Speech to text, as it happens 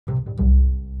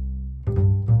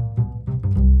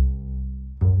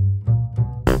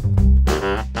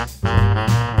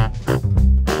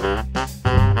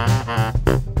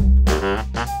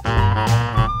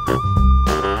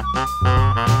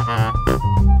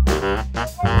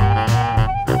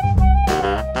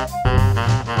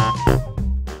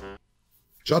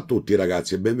Ciao a tutti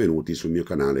ragazzi e benvenuti sul mio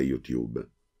canale YouTube.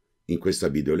 In questa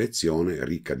video lezione,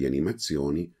 ricca di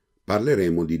animazioni,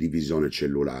 parleremo di divisione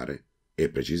cellulare e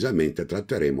precisamente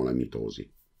tratteremo la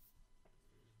mitosi.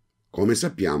 Come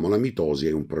sappiamo, la mitosi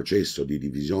è un processo di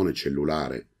divisione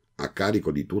cellulare a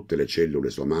carico di tutte le cellule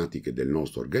somatiche del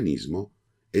nostro organismo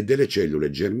e delle cellule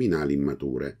germinali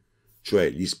immature,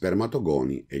 cioè gli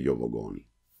spermatogoni e gli ovogoni.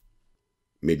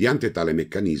 Mediante tale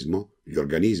meccanismo, gli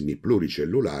organismi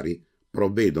pluricellulari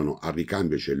provvedono al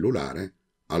ricambio cellulare,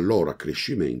 al loro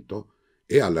accrescimento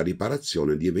e alla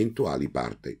riparazione di eventuali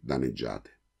parti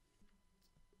danneggiate.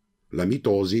 La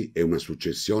mitosi è una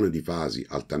successione di fasi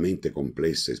altamente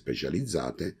complesse e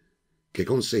specializzate che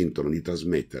consentono di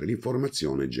trasmettere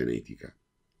l'informazione genetica.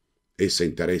 Essa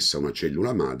interessa una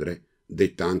cellula madre,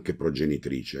 detta anche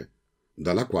progenitrice,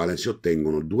 dalla quale si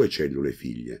ottengono due cellule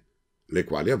figlie, le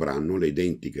quali avranno le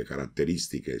identiche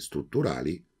caratteristiche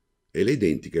strutturali e le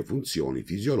identiche funzioni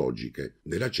fisiologiche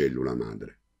della cellula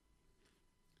madre.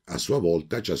 A sua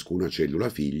volta ciascuna cellula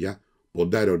figlia può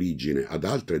dare origine ad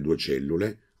altre due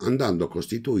cellule andando a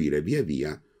costituire via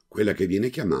via quella che viene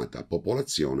chiamata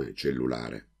popolazione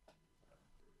cellulare.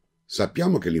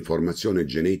 Sappiamo che l'informazione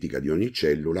genetica di ogni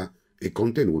cellula è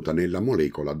contenuta nella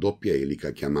molecola doppia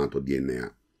elica chiamato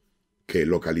DNA, che è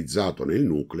localizzato nel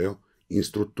nucleo in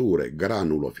strutture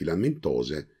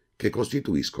granulofilamentose che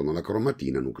costituiscono la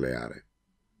cromatina nucleare.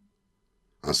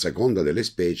 A seconda delle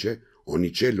specie,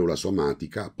 ogni cellula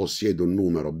somatica possiede un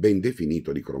numero ben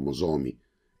definito di cromosomi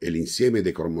e l'insieme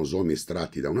dei cromosomi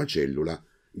estratti da una cellula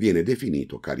viene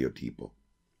definito cariotipo.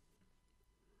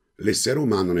 L'essere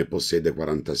umano ne possiede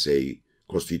 46,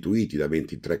 costituiti da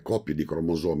 23 coppie di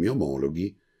cromosomi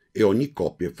omologhi e ogni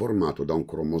coppia è formato da un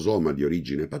cromosoma di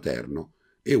origine paterno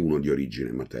e uno di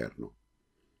origine materno.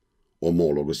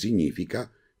 Omologo significa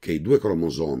che i due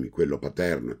cromosomi, quello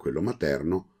paterno e quello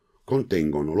materno,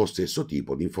 contengono lo stesso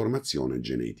tipo di informazione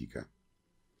genetica.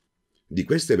 Di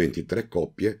queste 23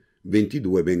 coppie,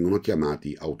 22 vengono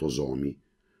chiamati autosomi,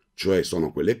 cioè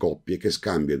sono quelle coppie che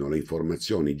scambiano le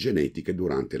informazioni genetiche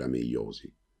durante la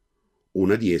meiosi.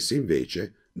 Una di esse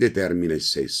invece determina il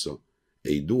sesso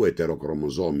e i due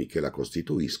eterocromosomi che la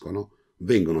costituiscono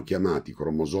vengono chiamati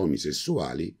cromosomi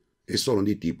sessuali e sono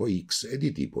di tipo X e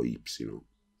di tipo Y.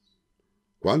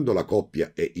 Quando la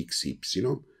coppia è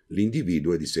XY,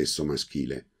 l'individuo è di sesso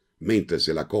maschile, mentre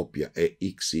se la coppia è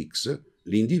XX,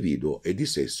 l'individuo è di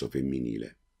sesso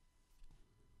femminile.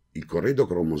 Il corredo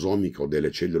cromosomico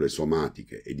delle cellule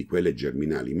somatiche e di quelle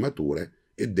germinali immature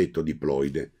è detto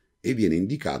diploide e viene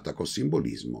indicata col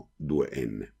simbolismo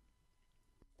 2N.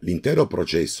 L'intero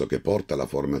processo che porta alla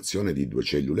formazione di due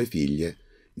cellule figlie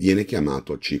viene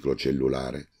chiamato ciclo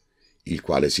cellulare, il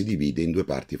quale si divide in due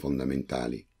parti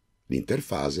fondamentali,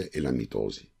 l'interfase e la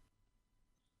mitosi.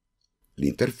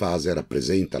 L'interfase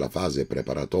rappresenta la fase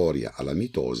preparatoria alla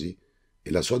mitosi e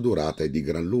la sua durata è di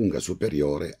gran lunga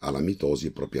superiore alla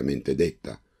mitosi propriamente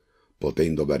detta,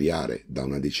 potendo variare da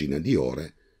una decina di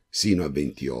ore sino a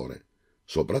 20 ore,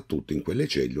 soprattutto in quelle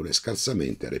cellule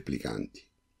scarsamente replicanti.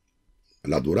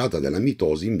 La durata della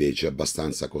mitosi invece è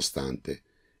abbastanza costante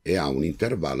e ha un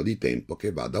intervallo di tempo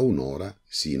che va da un'ora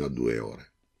sino a 2 ore.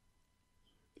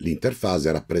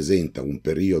 L'interfase rappresenta un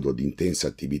periodo di intensa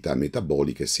attività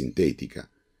metabolica e sintetica,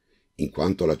 in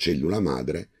quanto la cellula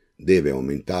madre deve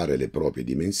aumentare le proprie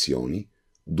dimensioni,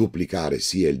 duplicare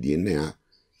sia il DNA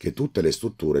che tutte le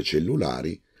strutture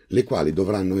cellulari, le quali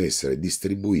dovranno essere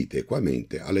distribuite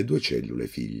equamente alle due cellule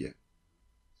figlie.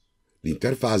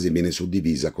 L'interfase viene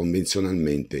suddivisa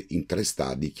convenzionalmente in 3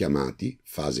 stadi chiamati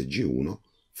fase G1,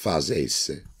 fase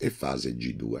S e fase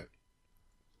G2.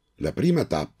 La prima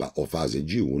tappa o fase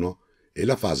G1 è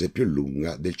la fase più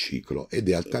lunga del ciclo ed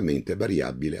è altamente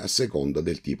variabile a seconda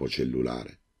del tipo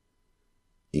cellulare.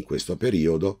 In questo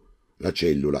periodo la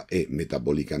cellula è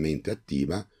metabolicamente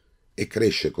attiva e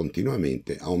cresce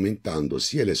continuamente aumentando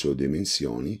sia le sue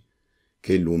dimensioni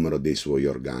che il numero dei suoi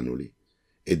organuli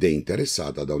ed è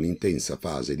interessata da un'intensa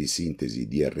fase di sintesi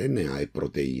di RNA e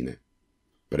proteine,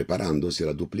 preparandosi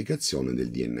alla duplicazione del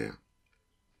DNA.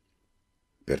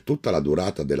 Per tutta la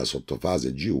durata della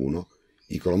sottofase G1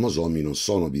 i cromosomi non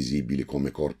sono visibili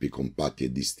come corpi compatti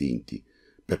e distinti,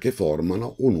 perché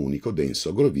formano un unico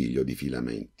denso groviglio di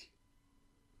filamenti.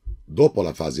 Dopo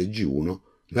la fase G1,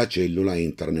 la cellula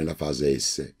entra nella fase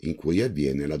S, in cui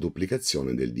avviene la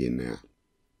duplicazione del DNA.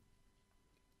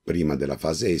 Prima della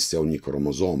fase S ogni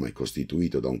cromosoma è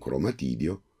costituito da un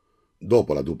cromatidio,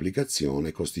 dopo la duplicazione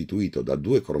è costituito da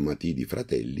 2 cromatidi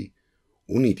fratelli,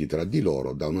 uniti tra di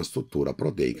loro da una struttura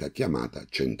proteica chiamata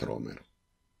centromero.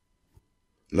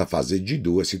 La fase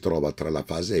G2 si trova tra la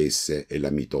fase S e la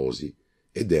mitosi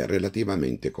ed è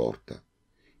relativamente corta.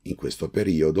 In questo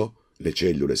periodo le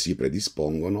cellule si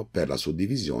predispongono per la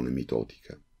suddivisione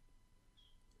mitotica.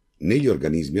 Negli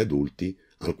organismi adulti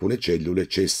alcune cellule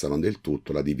cessano del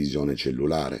tutto la divisione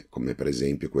cellulare, come per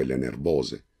esempio quelle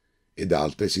nervose, ed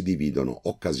altre si dividono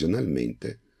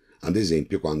occasionalmente, ad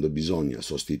esempio quando bisogna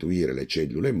sostituire le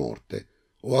cellule morte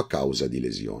o a causa di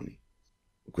lesioni.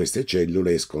 Queste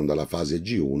cellule escono dalla fase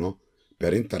G1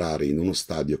 per entrare in uno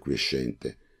stadio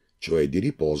quiescente, cioè di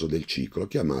riposo del ciclo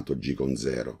chiamato G con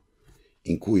 0,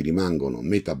 in cui rimangono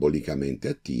metabolicamente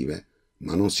attive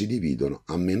ma non si dividono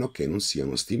a meno che non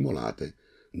siano stimolate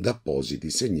da appositi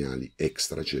segnali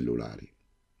extracellulari.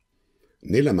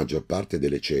 Nella maggior parte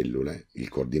delle cellule, il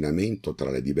coordinamento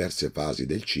tra le diverse fasi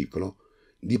del ciclo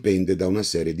dipende da una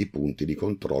serie di punti di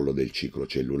controllo del ciclo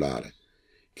cellulare,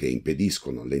 che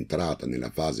impediscono l'entrata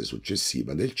nella fase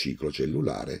successiva del ciclo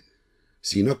cellulare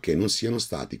sino a che non siano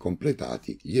stati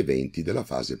completati gli eventi della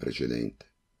fase precedente.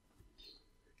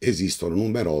 Esistono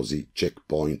numerosi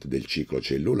checkpoint del ciclo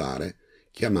cellulare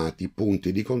chiamati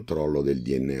punti di controllo del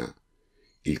DNA,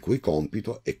 il cui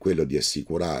compito è quello di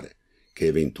assicurare che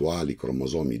eventuali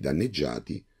cromosomi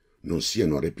danneggiati non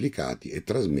siano replicati e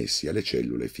trasmessi alle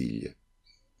cellule figlie.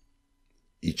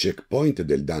 I checkpoint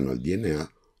del danno al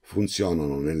DNA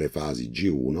funzionano nelle fasi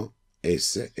G1,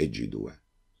 S e G2.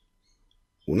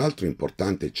 Un altro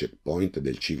importante checkpoint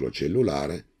del ciclo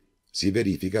cellulare si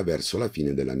verifica verso la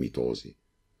fine della mitosi.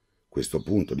 Questo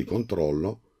punto di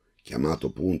controllo,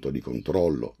 chiamato punto di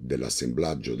controllo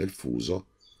dell'assemblaggio del fuso,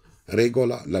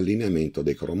 regola l'allineamento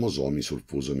dei cromosomi sul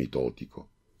fuso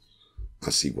mitotico,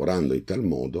 assicurando in tal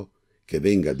modo che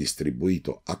venga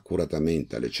distribuito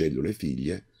accuratamente alle cellule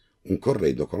figlie un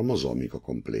corredo cromosomico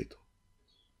completo.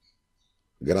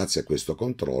 Grazie a questo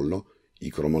controllo,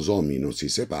 i cromosomi non si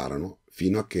separano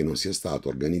fino a che non sia stato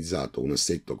organizzato un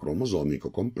assetto cromosomico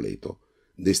completo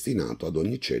destinato ad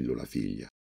ogni cellula figlia.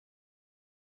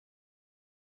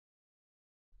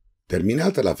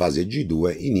 Terminata la fase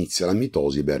G2 inizia la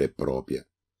mitosi vera e propria.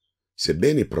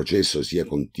 Sebbene il processo sia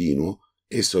continuo,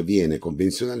 esso viene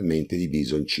convenzionalmente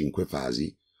diviso in 5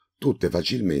 fasi, tutte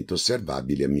facilmente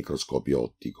osservabili a microscopio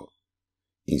ottico.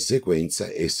 In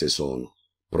sequenza esse sono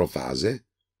profase,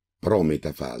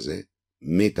 prometafase,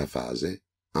 metafase,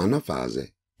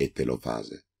 anafase e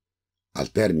telofase.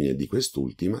 Al termine di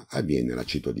quest'ultima avviene la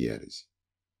citodieresi.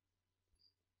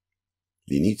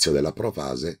 L'inizio della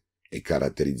profase è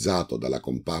caratterizzato dalla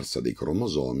comparsa dei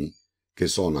cromosomi che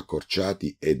sono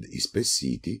accorciati ed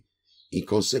ispessiti in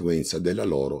conseguenza della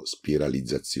loro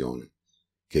spiralizzazione,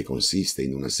 che consiste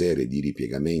in una serie di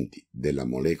ripiegamenti della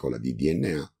molecola di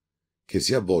DNA che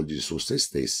si avvolge su se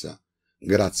stessa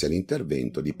grazie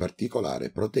all'intervento di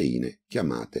particolari proteine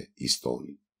chiamate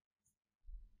istoni.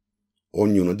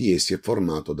 Ognuno di essi è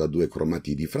formato da 2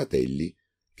 cromatidi fratelli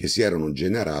che si erano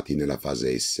generati nella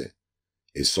fase S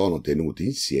e sono tenuti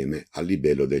insieme a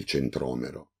livello del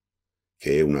centromero,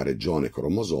 che è una regione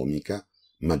cromosomica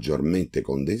maggiormente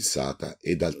condensata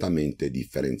ed altamente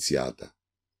differenziata,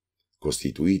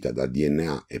 costituita da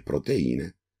DNA e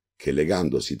proteine che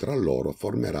legandosi tra loro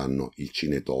formeranno il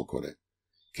cinetocore,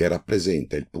 che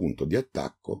rappresenta il punto di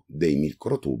attacco dei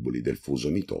microtubuli del fuso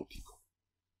mitotico.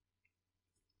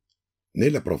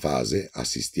 Nella profase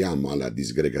assistiamo alla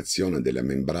disgregazione della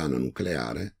membrana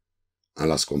nucleare,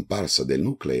 alla scomparsa del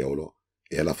nucleolo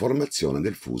e alla formazione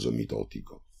del fuso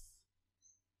mitotico.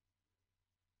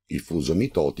 Il fuso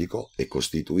mitotico è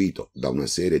costituito da una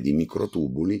serie di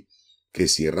microtubuli che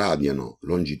si irradiano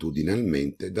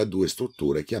longitudinalmente da 2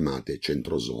 strutture chiamate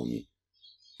centrosomi,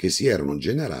 che si erano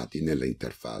generati nella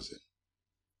interfase.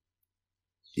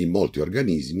 In molti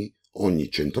organismi ogni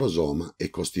centrosoma è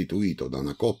costituito da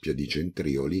una coppia di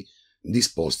centrioli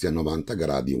disposti a 90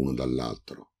 gradi uno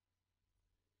dall'altro.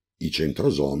 I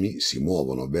centrosomi si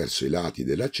muovono verso i lati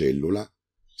della cellula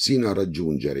sino a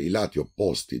raggiungere i lati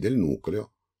opposti del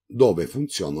nucleo, dove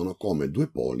funzionano come 2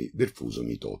 poli del fuso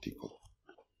mitotico.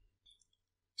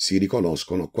 Si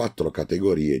riconoscono 4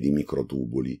 categorie di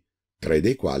microtubuli, 3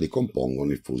 dei quali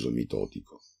compongono il fuso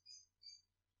mitotico.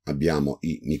 Abbiamo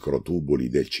i microtubuli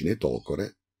del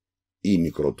cinetocore, i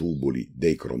microtubuli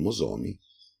dei cromosomi,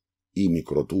 i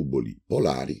microtubuli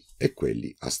polari e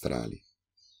quelli astrali.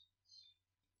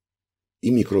 I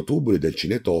microtubuli del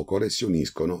cinetocore si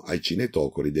uniscono ai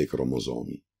cinetocori dei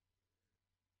cromosomi.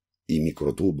 I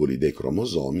microtubuli dei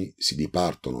cromosomi si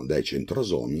dipartono dai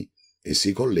centrosomi e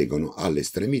si collegano alle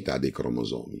estremità dei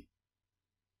cromosomi.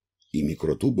 I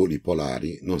microtubuli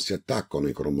polari non si attaccano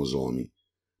ai cromosomi,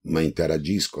 ma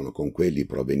interagiscono con quelli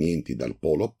provenienti dal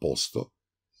polo opposto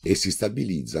e si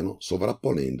stabilizzano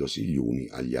sovrapponendosi gli uni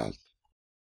agli altri.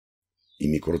 I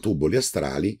microtubuli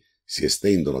astrali si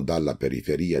estendono dalla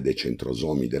periferia dei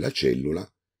centrosomi della cellula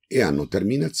e hanno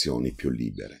terminazioni più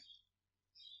libere.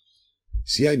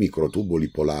 Sia i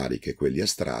microtubuli polari che quelli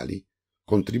astrali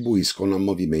contribuiscono al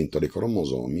movimento dei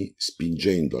cromosomi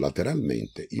spingendo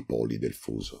lateralmente i poli del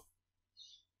fuso.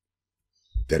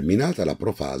 Terminata la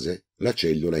profase, la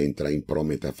cellula entra in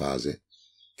prometafase,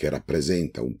 che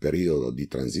rappresenta un periodo di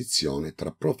transizione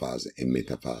tra profase e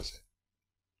metafase.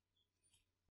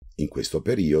 In questo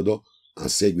periodo, a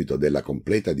seguito della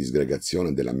completa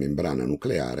disgregazione della membrana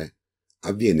nucleare,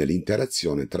 avviene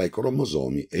l'interazione tra i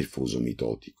cromosomi e il fuso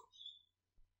mitotico.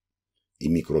 I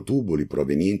microtubuli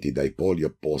provenienti dai poli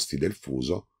opposti del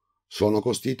fuso sono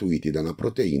costituiti da una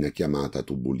proteina chiamata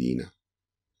tubulina.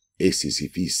 Essi si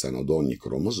fissano ad ogni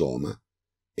cromosoma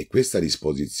e questa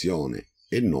disposizione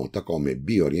è nota come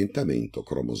biorientamento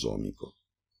cromosomico.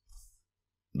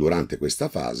 Durante questa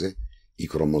fase, i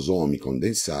cromosomi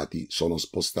condensati sono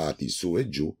spostati su e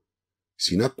giù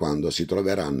sino a quando si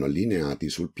troveranno allineati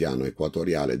sul piano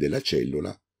equatoriale della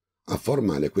cellula a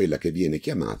formare quella che viene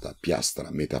chiamata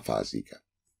piastra metafasica.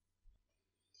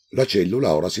 La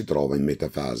cellula ora si trova in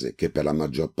metafase, che per la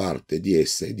maggior parte di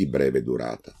esse è di breve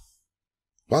durata.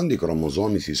 Quando i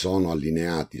cromosomi si sono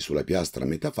allineati sulla piastra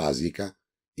metafasica,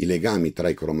 i legami tra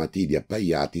i cromatidi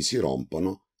appaiati si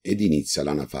rompono ed inizia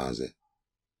l'anafase.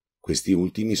 Questi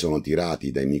ultimi sono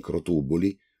tirati dai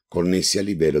microtubuli connessi a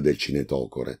livello del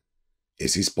cinetocore e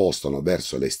si spostano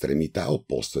verso le estremità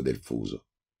opposte del fuso.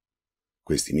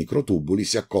 Questi microtubuli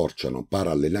si accorciano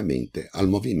parallelamente al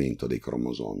movimento dei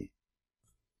cromosomi.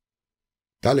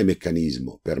 Tale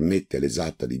meccanismo permette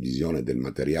l'esatta divisione del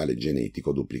materiale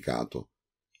genetico duplicato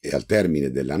e al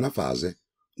termine dell'anafase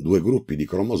due gruppi di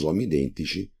cromosomi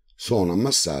identici sono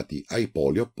ammassati ai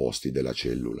poli opposti della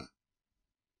cellula.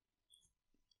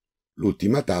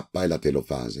 L'ultima tappa è la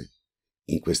telofase.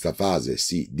 In questa fase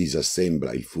si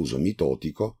disassembla il fuso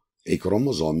mitotico e i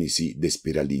cromosomi si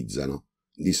despiralizzano,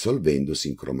 dissolvendosi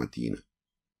in cromatina.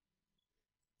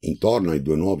 Intorno ai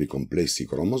due nuovi complessi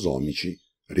cromosomici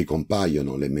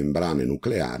ricompaiono le membrane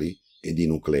nucleari ed i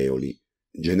nucleoli,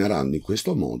 generando in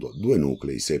questo modo due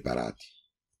nuclei separati.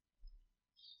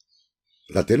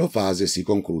 La telofase si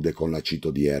conclude con la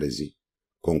citodieresi,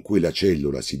 con cui la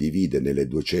cellula si divide nelle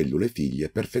due cellule figlie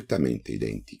perfettamente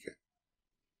identiche.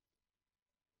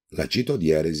 La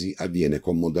citodieresi avviene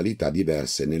con modalità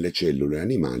diverse nelle cellule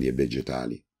animali e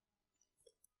vegetali.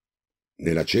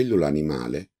 Nella cellula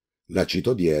animale, la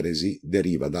citodieresi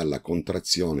deriva dalla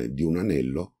contrazione di un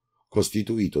anello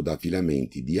costituito da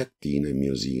filamenti di actina e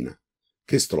miosina,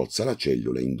 che strozza la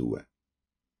cellula in due.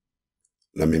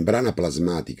 La membrana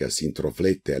plasmatica si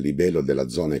introflette a livello della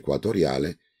zona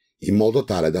equatoriale in modo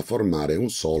tale da formare un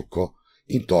solco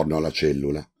intorno alla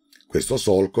cellula. Questo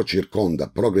solco circonda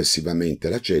progressivamente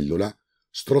la cellula,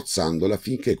 strozzandola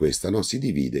finché questa non si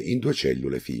divide in due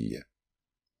cellule figlie.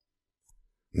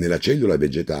 Nella cellula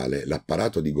vegetale,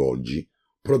 l'apparato di Golgi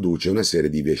produce una serie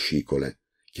di vescicole,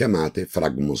 chiamate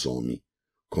fragmosomi,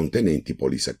 contenenti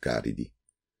polisaccaridi.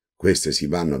 Queste si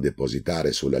vanno a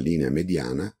depositare sulla linea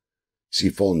mediana,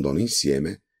 si fondono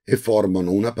insieme e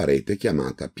formano una parete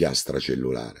chiamata piastra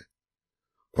cellulare.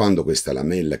 Quando questa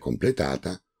lamella è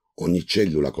completata, ogni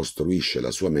cellula costruisce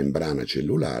la sua membrana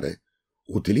cellulare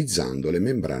utilizzando le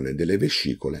membrane delle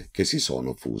vescicole che si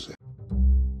sono fuse.